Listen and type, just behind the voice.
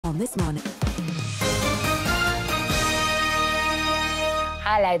on This Morning.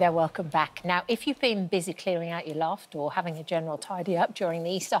 Hello there, welcome back. Now, if you've been busy clearing out your loft or having a general tidy up during the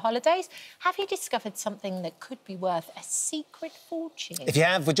Easter holidays, have you discovered something that could be worth a secret fortune? If you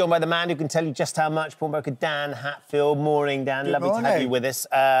have, we're joined by the man who can tell you just how much, pawnbroker Dan Hatfield. Morning, Dan. Good Lovely morning. to have you with us.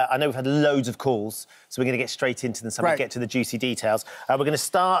 I know we've had loads of calls, so we're going to get straight into them so we get to the juicy details. We're going to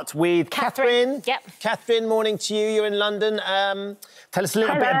start with Catherine. Yep. Catherine, morning to you. You're in London. Tell us a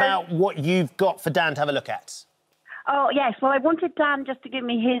little bit about what you've got for Dan to have a look at. Oh, yes. Well, I wanted Dan just to give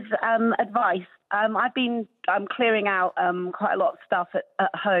me his advice. I've been clearing out quite a lot of stuff at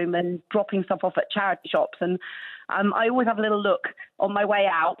home and dropping stuff off at charity shops. And I always have a little look on my way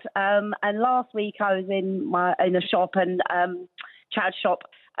out. And last week I was in a shop and charity shop.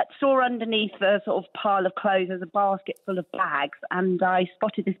 I saw underneath the sort of pile of clothes there's a basket full of bags. And I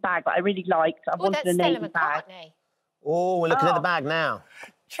spotted this bag that I really liked. I wanted a navy bag. Oh, we're looking at the bag now.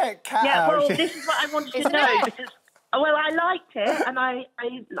 Check Cat Yeah, out. well, this is what I wanted to know. Because, well, I liked it, and I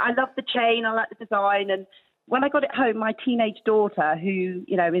love the chain, I like the design, and when I got it home, my teenage daughter, who,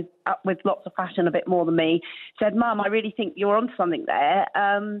 you know, is up with lots of fashion a bit more than me, said, Mum, I really think you're onto something there,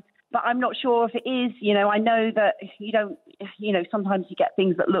 but I'm not sure if it is. You know, I know that you don't, you know, sometimes you get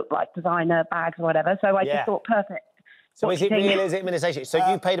things that look like designer bags or whatever, so I just thought, perfect. So is it real, is it imitation? So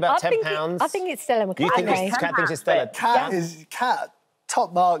you paid about £10. I think it's Stella McCartney. You think Cat thinks it's Stella? Cat,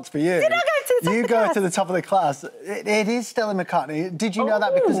 top marks for you. Did I go to the top of the class? You go to the top of the class. It is Stella McCartney. Did you know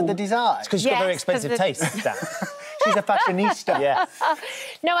that because of the design? It's because you've got very expensive taste, Dan. She's a fashionista. Yeah.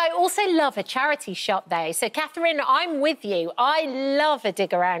 No, I also love a charity shop, though. So, Catherine, I'm with you. I love a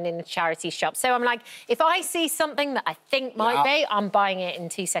dig around in a charity shop. So I'm like, if I see something that I think might be, I'm buying it in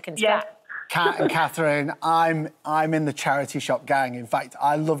 2 seconds flat. Cat and Catherine, I'm in the charity shop gang. In fact,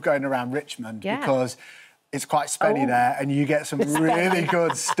 I love going around Richmond because it's quite spenny there, and you get some really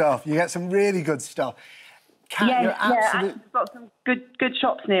good stuff. You get some really good stuff. Cat, you're absolutely... We've got some good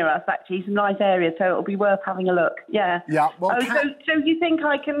shops near us, actually, some nice areas, so it'll be worth having a look. Yeah. Well, so you think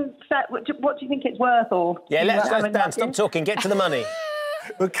I can set... What do you think it's worth, or... Yeah, let's Dan, stop talking, get to the money.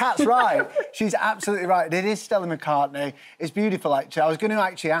 Well, Kat's right. She's absolutely right. It is Stella McCartney. It's beautiful, actually. I was going to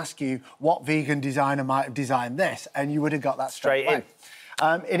actually ask you what vegan designer might have designed this, and you would have got that straight away.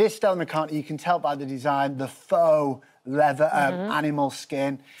 It is Stella McCartney. You can tell by the design, the faux leather, animal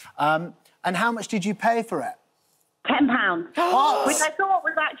skin. And how much did you pay for it? £10. Which I thought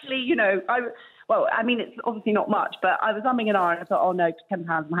was actually, you know, well, I mean, it's obviously not much, but I was umming and ahhing. I thought, oh, no, £10,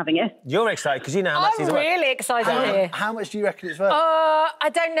 I'm having it. You're excited because you know how much I'm it's worth. really excited here. How much do you reckon it's worth? I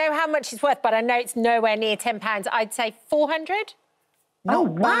don't know how much it's worth, but I know it's nowhere near £10. I'd say 400.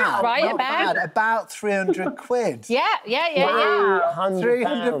 Not bad. Right, not bad. About 300 quid. Yeah.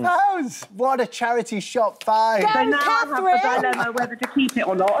 £300. What a charity shop find. So now I have the dilemma whether to keep it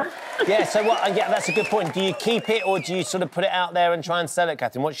or not. Yeah, so what? Yeah, that's a good point. Do you keep it or do you sort of put it out there and try and sell it,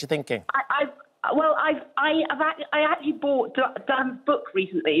 Catherine? What's she thinking? I actually bought Dan's book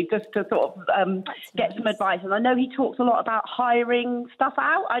recently just to sort of get some advice, and I know he talks a lot about hiring stuff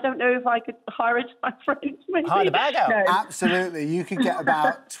out. I don't know if I could hire it to my friends. Maybe. Hire the bag out? No. Absolutely. You could get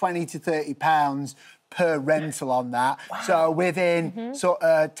about £20 to £30 per rental on that. Wow. So within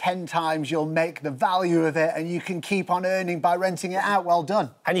 10 times, you'll make the value of it, and you can keep on earning by renting it out. Well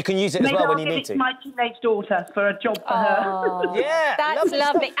done. And you can use it as well when you need to. My teenage daughter for a job for her. Yeah, that's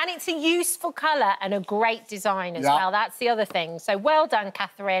lovely. And it's a useful colour and a great design as well. That's the other thing. So well done,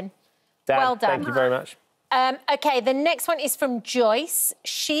 Catherine. Dan, well done. Thank you very much. OK, the next one is from Joyce.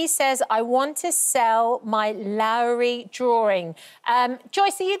 She says, I want to sell my Lowry drawing.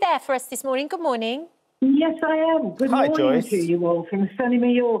 Joyce, are you there for us this morning? Good morning. Yes, I am. Good morning Joyce. to you all from sunny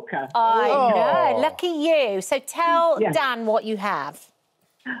Mallorca. I know, lucky you. So tell Dan what you have.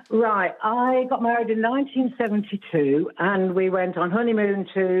 Right, I got married in 1972 and we went on honeymoon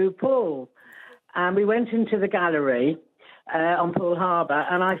to Poole. And we went into the gallery on Poole Harbour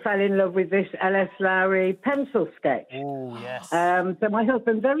and I fell in love with this L.S. Lowry pencil sketch. Oh, yes. So my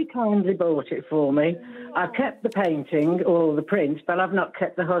husband very kindly bought it for me. I've kept the painting or the print, but I've not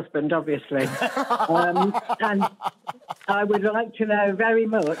kept the husband, obviously. And I would like to know very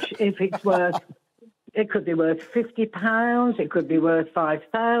much if it's worth... It could be worth £50, it could be worth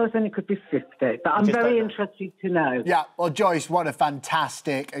 5,000, it could be 50. But I'm very interested to know. Yeah, well, Joyce, what a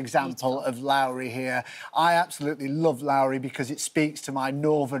fantastic example of Lowry here. I absolutely love Lowry because it speaks to my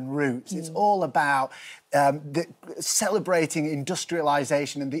northern roots. It's all about celebrating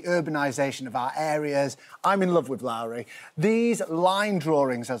industrialisation and the urbanisation of our areas. I'm in love with Lowry. These line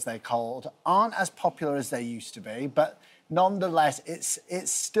drawings, as they're called, aren't as popular as they used to be, but nonetheless,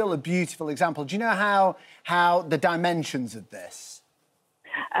 it's still a beautiful example. Do you know how the dimensions of this?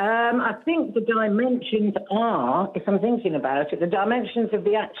 I think the dimensions are, if I'm thinking about it, the dimensions of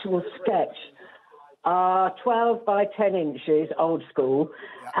the actual sketch are 12 by 10 inches, old school,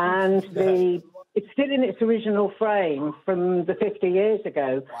 and it's still in its original frame from the 50 years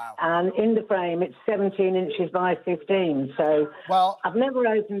ago. Wow. And in the frame, it's 17 inches by 15. So I've never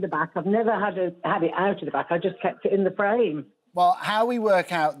opened the back. I've never had it out of the back. I just kept it in the frame. Well, how we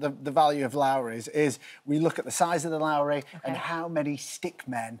work out the value of Lowrys is we look at the size of the Lowry and how many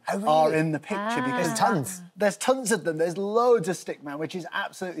stickmen are in the picture. Because there's tons. There's tons of them. There's loads of stickmen, which is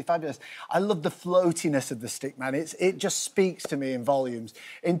absolutely fabulous. I love the floatiness of the stickman. It just speaks to me in volumes.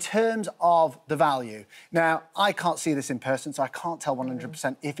 In terms of the value, now, I can't see this in person, so I can't tell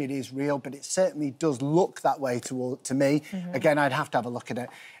 100% if it is real, but it certainly does look that way to me. Again, I'd have to have a look at it.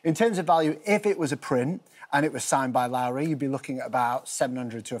 In terms of value, if it was a print, and it was signed by Lowry, you'd be looking at about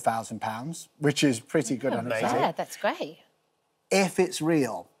 £700 to £1,000, which is pretty good on its own. Yeah, that's great. If it's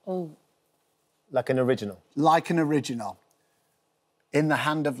real. Like an original. Like an original, in the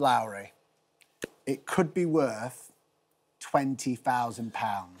hand of Lowry, it could be worth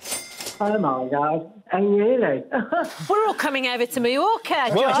 £20,000. Oh, my God. Oh, really? We're all coming over to Mallorca,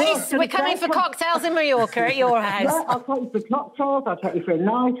 Joyce. We're coming for cocktails in Mallorca at your house. Yeah, I'll take you for cocktails, I'll take you for a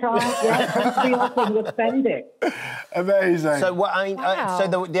night out. Yeah, your thing, we'll spend it. Amazing. So,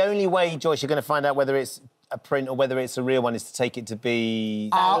 the only way, Joyce, you're going to find out whether it's a print or whether it's a real one is to take it to be...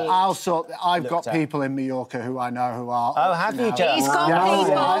 I've got people in Mallorca who I know who are... Oh, have you, Joe? He's got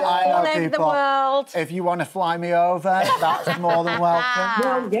people all over the world. If you want to fly me over, that's more than welcome.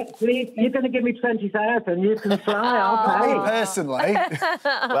 Well, yeah, please, you're going to give me 20,000, you can fly, I'll pay. Me personally.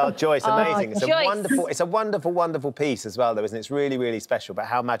 Well, Joyce, amazing. Joyce. It's a wonderful, wonderful piece as well, though, isn't it? It's really, really special, but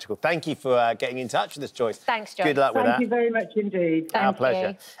how magical. Thank you for getting in touch with us, Joyce. Thanks, Joyce. Good luck with that. Thank you very much indeed. Our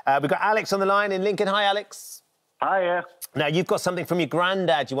pleasure. We've got Alex on the line in Lincoln. Hi, Alex. Hiya. Now, you've got something from your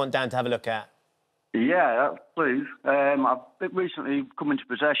granddad you want Dan to have a look at. Yeah, please. I've recently come into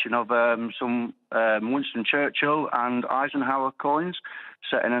possession of some Winston Churchill and Eisenhower coins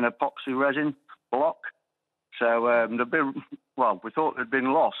set in an epoxy resin block. So they've been, well, we thought they'd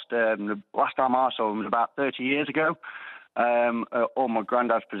been lost. The last time I saw them was about 30 years ago. All my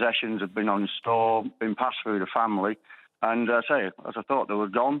granddad's possessions have been on store, been passed through the family. And as I thought they were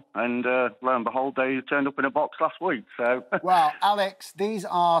gone, and lo and behold, they turned up in a box last week, so... Well, Alex, these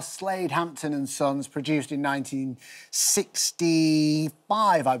are Slade Hampton and Sons, produced in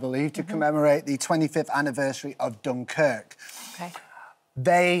 1965, I believe, to commemorate the 25th anniversary of Dunkirk. OK.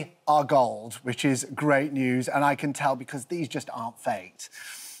 They are gold, which is great news, and I can tell because these just aren't faked.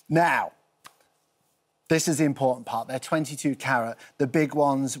 Now, this is the important part. They're 22 carat. The big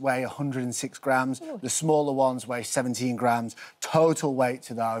ones weigh 106 grams. The smaller ones weigh 17 grams. Total weight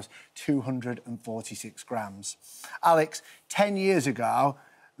to those, 246 grams. Alex, 10 years ago,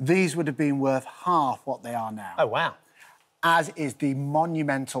 these would have been worth half what they are now. Oh, wow. As is the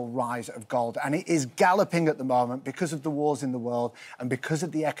monumental rise of gold. And it is galloping at the moment because of the wars in the world and because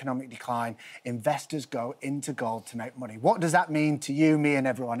of the economic decline. Investors go into gold to make money. What does that mean to you, me and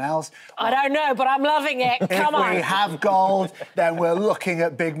everyone else? I don't know, but I'm loving it. Come on. If we have gold, then we're looking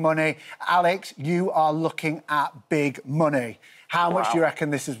at big money. Alex, you are looking at big money. How much do you reckon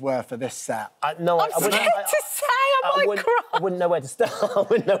this is worth for this set? No, I'm scared to say. I might cry. I wouldn't know where to start. I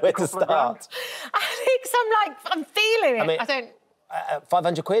wouldn't know where to start. Alex, I'm feeling it. I don't...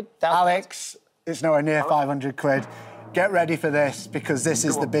 500 quid? Alex, it's nowhere near 500 quid. Get ready for this, because this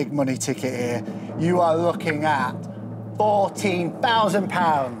is the big money ticket here. You are looking at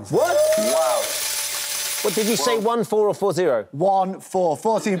 £14,000. What? Wow. What did you say, 1-4 or 4-0? 1-4,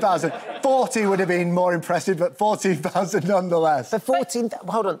 14,000. 40 would have been more impressive, but 14,000 nonetheless. For 14...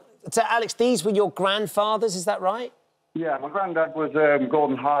 Hold on. So, Alex, these were your grandfathers, is that right? Yeah, my granddad was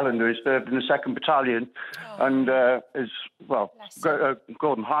Gordon Highlander. He served in the 2nd Battalion and is, well,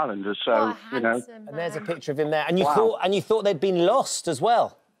 Gordon Highlander, so, you know. And there's a picture of him there. And you thought they'd been lost as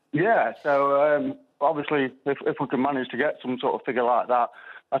well? Yeah, so, obviously, if we can manage to get some sort of figure like that,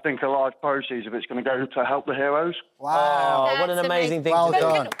 I think a large proceeds of it's going to go to help the heroes. Wow. Oh, what an amazing thing to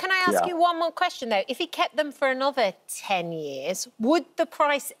do. Can I ask you one more question, though? If he kept them for another 10 years, would the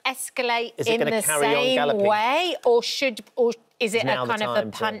price escalate in the same way? Or is it a kind of a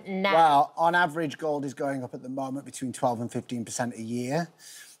punt now? Well, on average, gold is going up at the moment between 12 and 15% a year.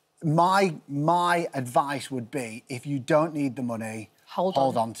 My advice would be, if you don't need the money, hold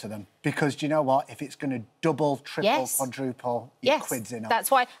on to them. Because do you know what? If it's going to double, triple, quadruple, your quid's enough.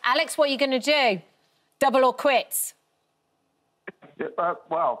 That's why. Alex, what are you going to do? Double or quits?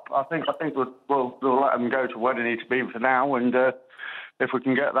 Well, I think we'll let them go to where they need to be for now, and if we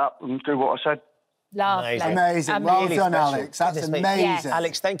can get that, and do what I said. Lovely. Amazing. Well done, Alex. That's amazing. Yes.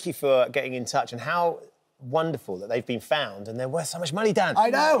 Alex, thank you for getting in touch, and how wonderful that they've been found and they're worth so much money, Dan. I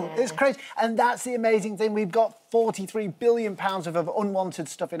know, it's crazy. And that's the amazing thing. We've got £43 billion worth of unwanted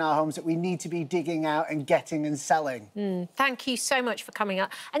stuff in our homes that we need to be digging out and getting and selling. Thank you so much for coming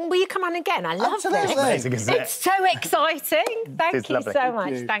up. And will you come on again? I love Absolutely. this. Amazing, isn't it? It's so exciting. Thank you lovely. so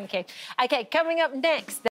much. you. Thank you. OK, coming up next...